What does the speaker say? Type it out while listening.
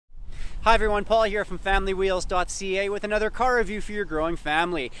Hi everyone, Paul here from familywheels.ca with another car review for your growing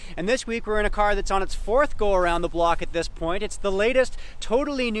family. And this week we're in a car that's on its fourth go around the block at this point. It's the latest,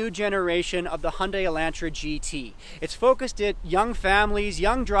 totally new generation of the Hyundai Elantra GT. It's focused at young families,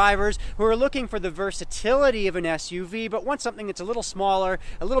 young drivers who are looking for the versatility of an SUV but want something that's a little smaller,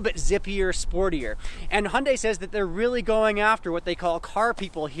 a little bit zippier, sportier. And Hyundai says that they're really going after what they call car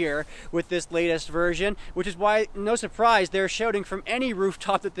people here with this latest version, which is why, no surprise, they're shouting from any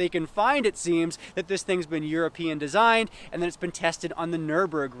rooftop that they can find, it seems, that this thing's been European designed and that it's been tested on the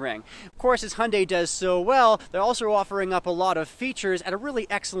Nürburgring. Of course, as Hyundai does so well, they're also offering up a lot of features at a really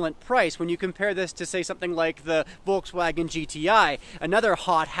excellent price when you compare this to, say, something like the Volkswagen GTI, another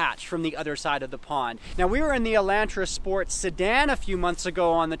hot hatch from the other side of the pond. Now, we were in the Elantra Sport sedan a few months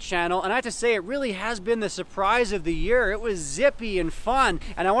ago on the channel, and I have to say it really has been the surprise of the year. It was zippy and fun,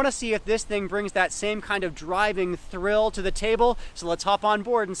 and I want to see if this thing brings that same kind of driving thrill to the table. So let's hop on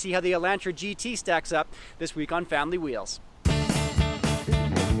board and see how the Elantra GT stacks up this week on Family Wheels.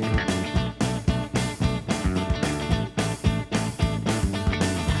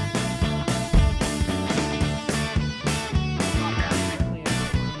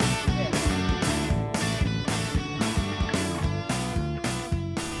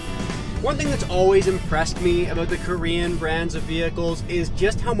 One thing that's always impressed me about the Korean brands of vehicles is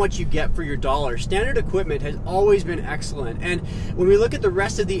just how much you get for your dollar. Standard equipment has always been excellent, and when we look at the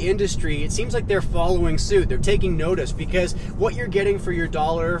rest of the industry, it seems like they're following suit. They're taking notice because what you're getting for your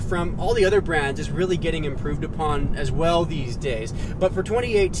dollar from all the other brands is really getting improved upon as well these days. But for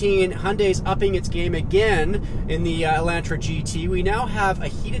 2018, Hyundai's upping its game again in the Elantra GT. We now have a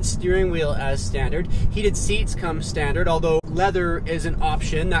heated steering wheel as standard. Heated seats come standard, although leather is an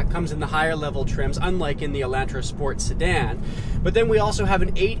option that comes in the higher level trims, unlike in the Elantra Sport sedan. But then we also have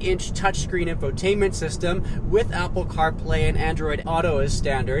an 8-inch touchscreen infotainment system with Apple CarPlay and Android Auto as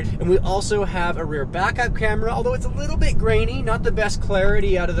standard. And we also have a rear backup camera, although it's a little bit grainy, not the best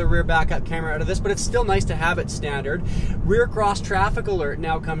clarity out of the rear backup camera out of this, but it's still nice to have it standard. Rear cross traffic alert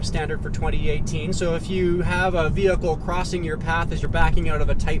now comes standard for 2018, so if you have a vehicle crossing your path as you're backing out of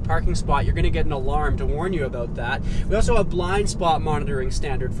a tight parking spot, you're going to get an alarm to warn you about that. We also have blind spot monitoring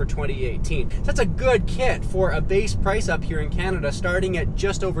standard for 2018. So that's a good kit for a base price up here in Canada, starting at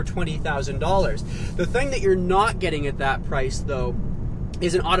just over $20,000. The thing that you're not getting at that price, though,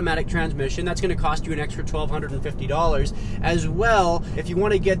 is an automatic transmission. That's going to cost you an extra $1,250 as well. If you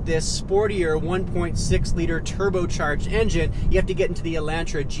want to get this sportier 1.6 liter turbocharged engine, you have to get into the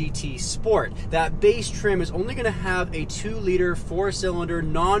Elantra GT Sport. That base trim is only going to have a 2 liter 4-cylinder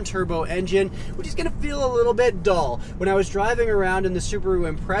non-turbo engine, which is going to feel a little bit dull. When I was driving around in the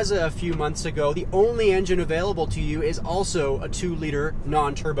Subaru Impreza a few months ago, the only engine available to you is also a 2 liter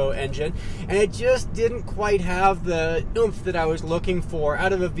non-turbo engine, and it just didn't quite have the oomph that I was looking for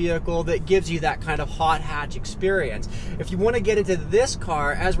out of a vehicle that gives you that kind of hot hatch experience. If you want to get into this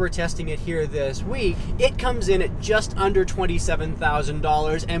car, as we're testing it here this week, it comes in at just under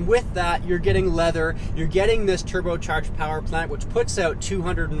 $27,000, and with that you're getting leather, you're getting this turbocharged power plant which puts out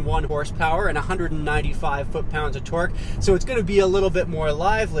 201 horsepower and 195 foot-pounds of torque, so it's going to be a little bit more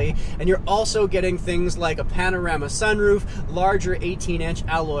lively, and you're also getting things like a panorama sunroof, larger 18-inch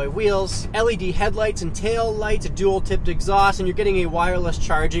alloy wheels, LED headlights and tail lights, a dual-tipped exhaust, and you're getting a wireless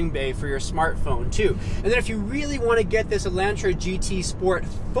charging bay for your smartphone too. And then if you really want to get this Elantra GT Sport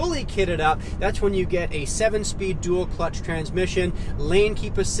fully kitted up, that's when you get a 7-speed dual clutch transmission, lane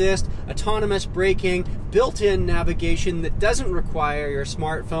keep assist, autonomous braking, built-in navigation that doesn't require your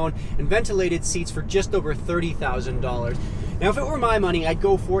smartphone, and ventilated seats for just over $30,000. Now, if it were my money, I'd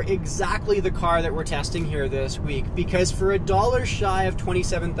go for exactly the car that we're testing here this week, because for $1 shy of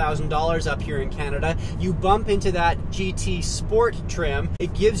 $27,000 up here in Canada, you bump into that GT Sport trim.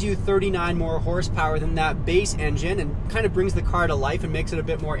 It gives you 39 more horsepower than that base engine and kind of brings the car to life and makes it a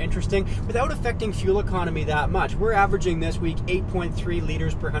bit more interesting without affecting fuel economy that much. We're averaging this week 8.3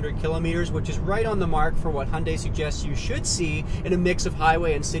 liters per 100 kilometers, which is right on the mark for what Hyundai suggests you should see in a mix of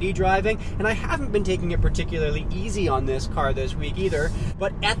highway and city driving. And I haven't been taking it particularly easy on this car this week either,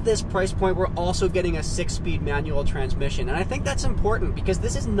 but at this price point we're also getting a 6-speed manual transmission, and I think that's important because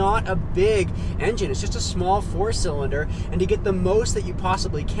this is not a big engine, it's just a small 4-cylinder, and to get the most that you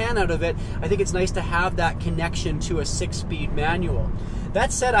possibly can out of it, I think it's nice to have that connection to a 6-speed manual.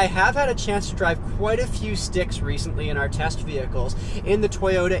 That said, I have had a chance to drive quite a few sticks recently in our test vehicles, in the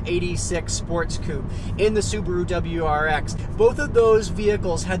Toyota 86 Sports Coupe, in the Subaru WRX. Both of those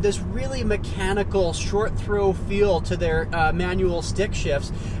vehicles had this really mechanical, short throw feel to their manual stick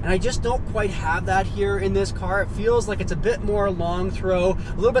shifts, and I just don't quite have that here in this car. It feels like it's a bit more long throw,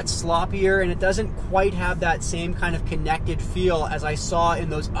 a little bit sloppier, and it doesn't quite have that same kind of connected feel as I saw in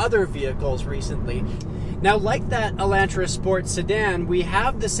those other vehicles recently. Now, like that Elantra Sport sedan, we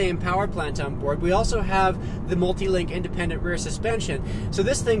have the same power plant on board. We also have the multi-link independent rear suspension. So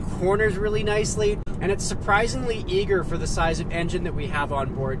this thing corners really nicely, and it's surprisingly eager for the size of engine that we have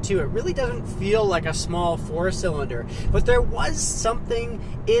on board too. It really doesn't feel like a small 4-cylinder, but there was something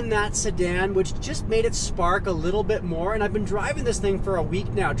in that sedan which just made it spark a little bit more, and I've been driving this thing for a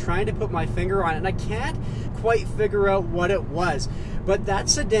week now trying to put my finger on it, and I can't quite figure out what it was. But that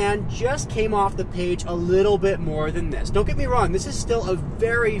sedan just came off the page a little bit more than this. Don't get me wrong, this is still a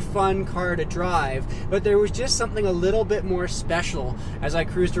very fun car to drive, but there was just something a little bit more special as I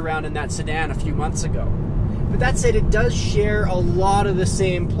cruised around in that sedan a few months ago. But that said, it does share a lot of the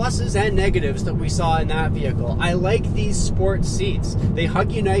same pluses and negatives that we saw in that vehicle. I like these sport seats. They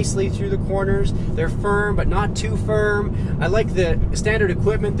hug you nicely through the corners. They're firm, but not too firm. I like the standard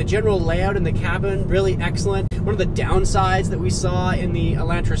equipment, the general layout in the cabin, really excellent. One of the downsides that we saw in the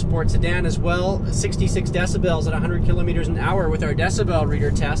Elantra Sport sedan as well, 66 decibels at 100 kilometers an hour with our decibel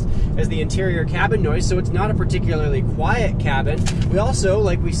reader test as the interior cabin noise, so it's not a particularly quiet cabin. We also,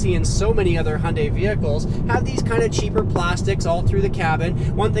 like we see in so many other Hyundai vehicles, have these kind of cheaper plastics all through the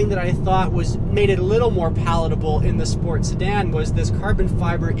cabin. One thing that I thought made it a little more palatable in the Sport sedan was this carbon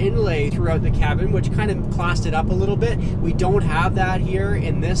fiber inlay throughout the cabin, which kind of classed it up a little bit. We don't have that here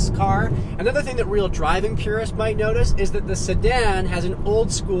in this car. Another thing that real driving purists might notice is that the sedan has an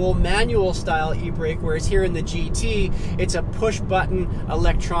old school manual style e-brake, whereas here in the GT, it's a push button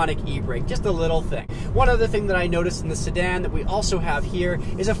electronic e-brake. Just a little thing. One other thing that I noticed in the sedan that we also have here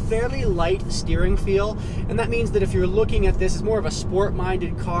is a fairly light steering feel. And that means that if you're looking at this as more of a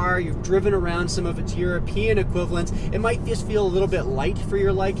sport-minded car, you've driven around some of its European equivalents, it might just feel a little bit light for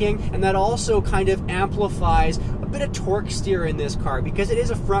your liking, and that also kind of amplifies a bit of torque steer in this car because it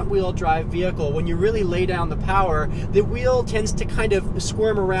is a front-wheel drive vehicle. When you really lay down the power, the wheel tends to kind of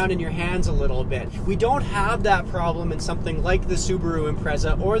squirm around in your hands a little bit. We don't have that problem in something like the Subaru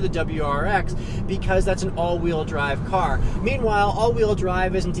Impreza or the WRX because that's an all-wheel drive car. Meanwhile, all-wheel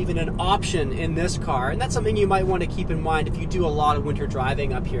drive isn't even an option in this car, and that's something you might want to keep in mind if you do a lot of winter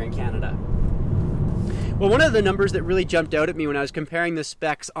driving up here in Canada. Well, one of the numbers that really jumped out at me when I was comparing the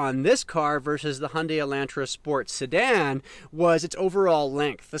specs on this car versus the Hyundai Elantra Sport sedan was its overall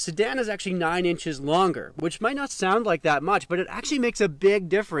length. The sedan is actually 9 inches longer, which might not sound like that much, but it actually makes a big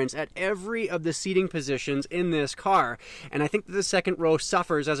difference at every of the seating positions in this car, and I think that the second row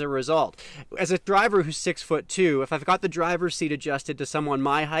suffers as a result. As a driver who's 6'2", if I've got the driver's seat adjusted to someone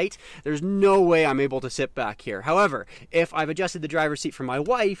my height, there's no way I'm able to sit back here. However, if I've adjusted the driver's seat for my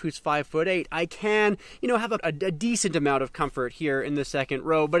wife, who's 5'8", I can, have a decent amount of comfort here in the second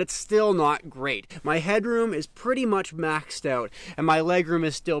row, but it's still not great. My headroom is pretty much maxed out, and my legroom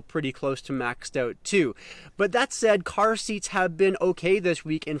is still pretty close to maxed out too. But that said, car seats have been okay this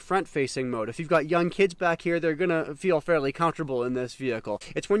week in front-facing mode. If you've got young kids back here, they're gonna feel fairly comfortable in this vehicle.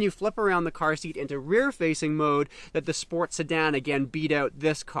 It's when you flip around the car seat into rear-facing mode that the Sport sedan again beat out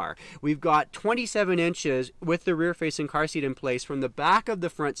this car. We've got 27 inches with the rear-facing car seat in place from the back of the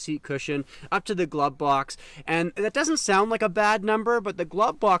front seat cushion up to the glove box. And that doesn't sound like a bad number, but the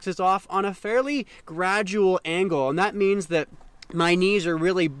glove box is off on a fairly gradual angle, and that means that my knees are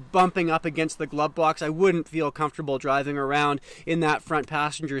really bumping up against the glove box. I wouldn't feel comfortable driving around in that front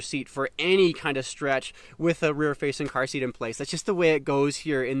passenger seat for any kind of stretch with a rear-facing car seat in place. That's just the way it goes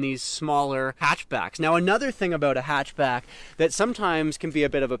here in these smaller hatchbacks. Now, another thing about a hatchback that sometimes can be a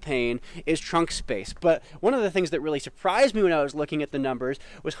bit of a pain is trunk space. But one of the things that really surprised me when I was looking at the numbers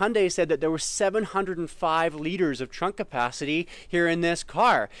was Hyundai said that there was 705 liters of trunk capacity here in this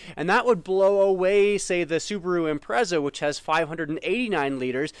car. And that would blow away, say, the Subaru Impreza, which has 589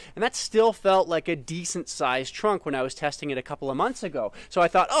 liters, and that still felt like a decent sized trunk when I was testing it a couple of months ago. So I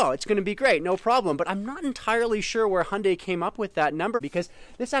thought, oh, it's going to be great, no problem. But I'm not entirely sure where Hyundai came up with that number, because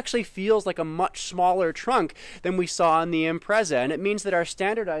this actually feels like a much smaller trunk than we saw in the Impreza, and it means that our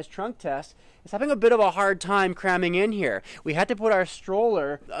standardized trunk test is having a bit of a hard time cramming in here. We had to put our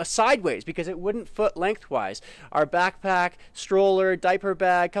stroller sideways because it wouldn't fit lengthwise. Our backpack, stroller, diaper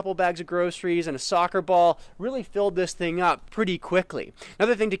bag, couple bags of groceries, and a soccer ball really filled this thing up pretty quickly.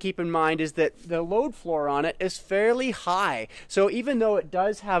 Another thing to keep in mind is that the load floor on it is fairly high. So even though it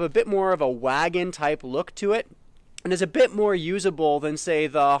does have a bit more of a wagon type look to it, and is a bit more usable than, say,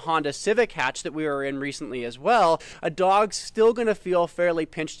 the Honda Civic hatch that we were in recently as well, a dog's still going to feel fairly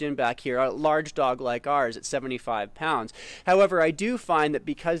pinched in back here, a large dog like ours at 75 pounds. However, I do find that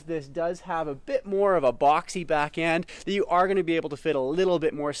because this does have a bit more of a boxy back end, that you are going to be able to fit a little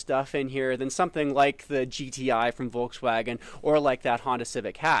bit more stuff in here than something like the GTI from Volkswagen or like that Honda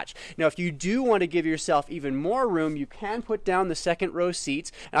Civic hatch. Now, if you do want to give yourself even more room, you can put down the second row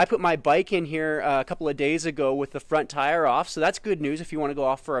seats. And I put my bike in here a couple of days ago with the front tire off, so that's good news if you want to go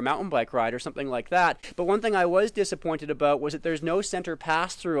off for a mountain bike ride or something like that. But one thing I was disappointed about was that there's no center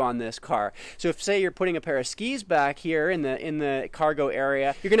pass-through on this car. So if, say, you're putting a pair of skis back here in the cargo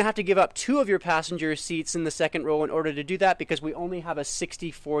area, you're going to have to give up 2 of your passenger seats in the second row in order to do that, because we only have a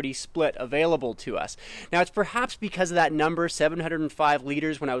 60-40 split available to us. Now, it's perhaps because of that number, 705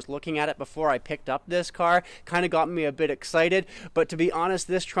 liters, when I was looking at it before I picked up this car, kind of got me a bit excited. But to be honest,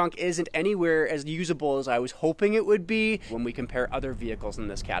 this trunk isn't anywhere as usable as I was hoping it would be when we compare other vehicles in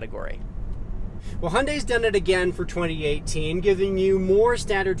this category. Well, Hyundai's done it again for 2018, giving you more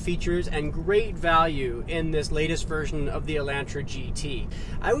standard features and great value in this latest version of the Elantra GT.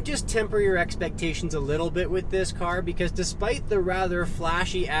 I would just temper your expectations a little bit with this car, because despite the rather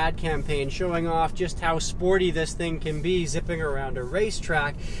flashy ad campaign showing off just how sporty this thing can be zipping around a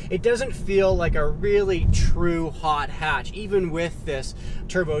racetrack, it doesn't feel like a really true hot hatch, even with this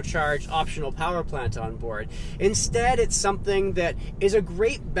turbocharged optional power plant on board. Instead, it's something that is a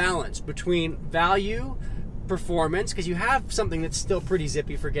great balance between value, performance, because you have something that's still pretty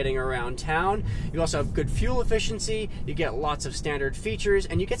zippy for getting around town. You also have good fuel efficiency, you get lots of standard features,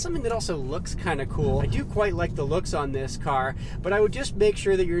 and you get something that also looks kind of cool. I do quite like the looks on this car, but I would just make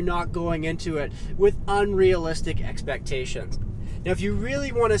sure that you're not going into it with unrealistic expectations. Now, if you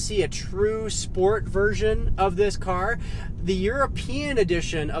really want to see a true sport version of this car, the European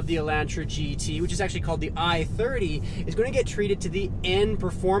edition of the Elantra GT, which is actually called the i30, is going to get treated to the N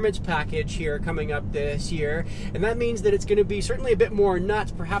performance package here coming up this year. And that means that it's going to be certainly a bit more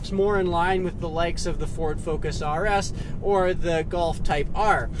nuts, perhaps more in line with the likes of the Ford Focus RS or the Golf Type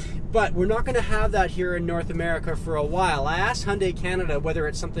R. But we're not going to have that here in North America for a while. I asked Hyundai Canada whether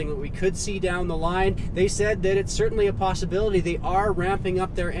it's something that we could see down the line. They said that it's certainly a possibility. They are ramping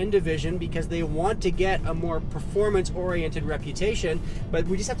up their N division because they want to get a more performance-oriented reputation, but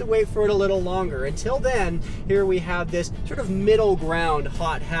we just have to wait for it a little longer. Until then, here we have this sort of middle ground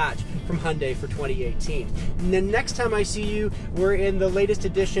hot hatch from Hyundai for 2018. And then next time I see you, we're in the latest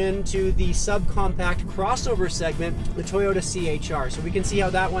addition to the subcompact crossover segment, the Toyota CHR. So we can see how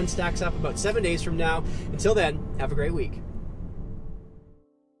that one stacks up about 7 days from now. Until then, have a great week.